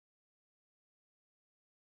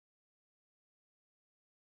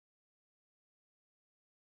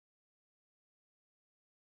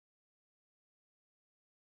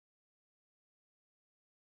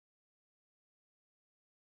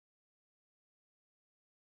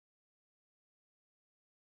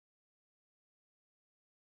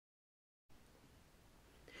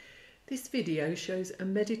This video shows a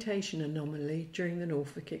meditation anomaly during the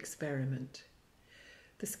Norfolk Experiment.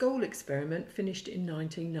 The Scole Experiment finished in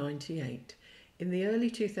 1998. In the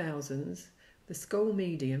early 2000s, the Scole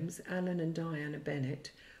mediums, Alan and Diana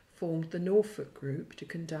Bennett, formed the Norfolk Group to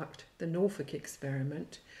conduct the Norfolk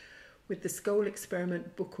Experiment with the Scole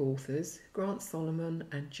Experiment book authors Grant Solomon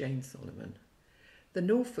and Jane Solomon. The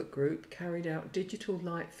Norfolk Group carried out digital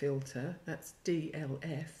light filter, that's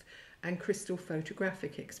DLF, and Crystal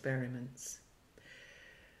Photographic Experiments.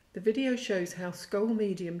 The video shows how Scole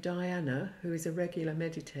medium Diana, who is a regular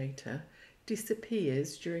meditator,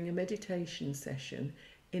 disappears during a meditation session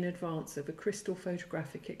in advance of a Crystal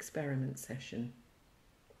Photographic Experiment session.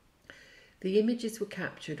 The images were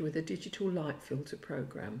captured with a digital light filter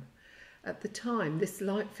program. At the time, this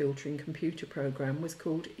light filtering computer program was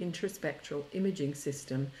called Introspectral Imaging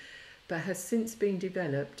System, but has since been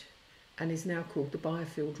developed and is now called the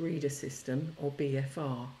Biofield Reader system, or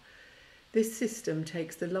BFR. This system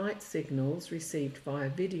takes the light signals received via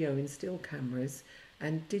video in still cameras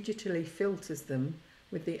and digitally filters them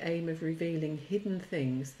with the aim of revealing hidden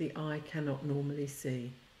things the eye cannot normally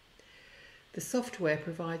see. The software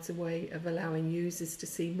provides a way of allowing users to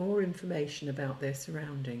see more information about their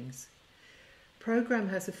surroundings. The program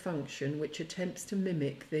has a function which attempts to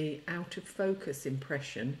mimic the out-of-focus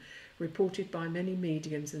impression reported by many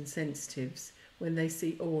mediums and sensitives when they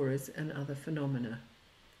see auras and other phenomena.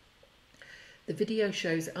 The video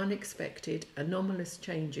shows unexpected, anomalous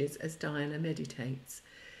changes as Diana meditates.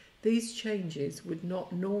 These changes would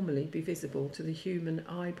not normally be visible to the human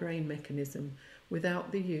eye-brain mechanism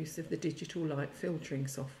without the use of the digital light filtering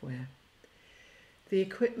software. The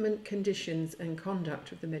equipment, conditions and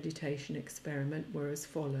conduct of the meditation experiment were as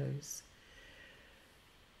follows.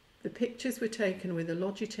 The pictures were taken with a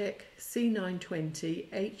Logitech C920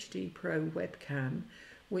 HD Pro webcam,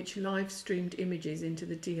 which live-streamed images into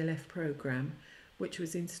the DLF program, which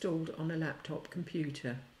was installed on a laptop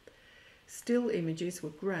computer. Still images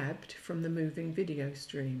were grabbed from the moving video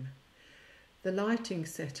stream. The lighting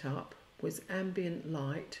setup was ambient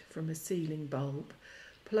light from a ceiling bulb,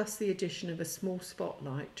 plus the addition of a small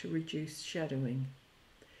spotlight to reduce shadowing.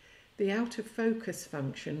 The out-of-focus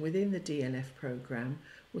function within the DLF program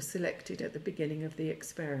was selected at the beginning of the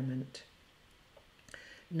experiment.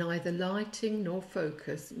 Neither lighting nor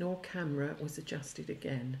focus nor camera was adjusted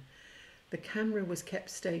again. The camera was kept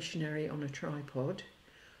stationary on a tripod.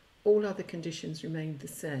 All other conditions remained the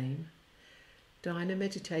same. Diana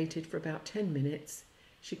meditated for about 10 minutes.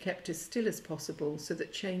 She kept as still as possible so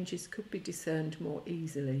that changes could be discerned more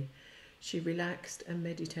easily. She relaxed and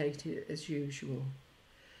meditated as usual.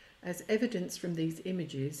 As evidence from these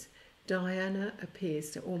images, Diana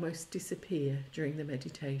appears to almost disappear during the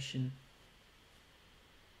meditation.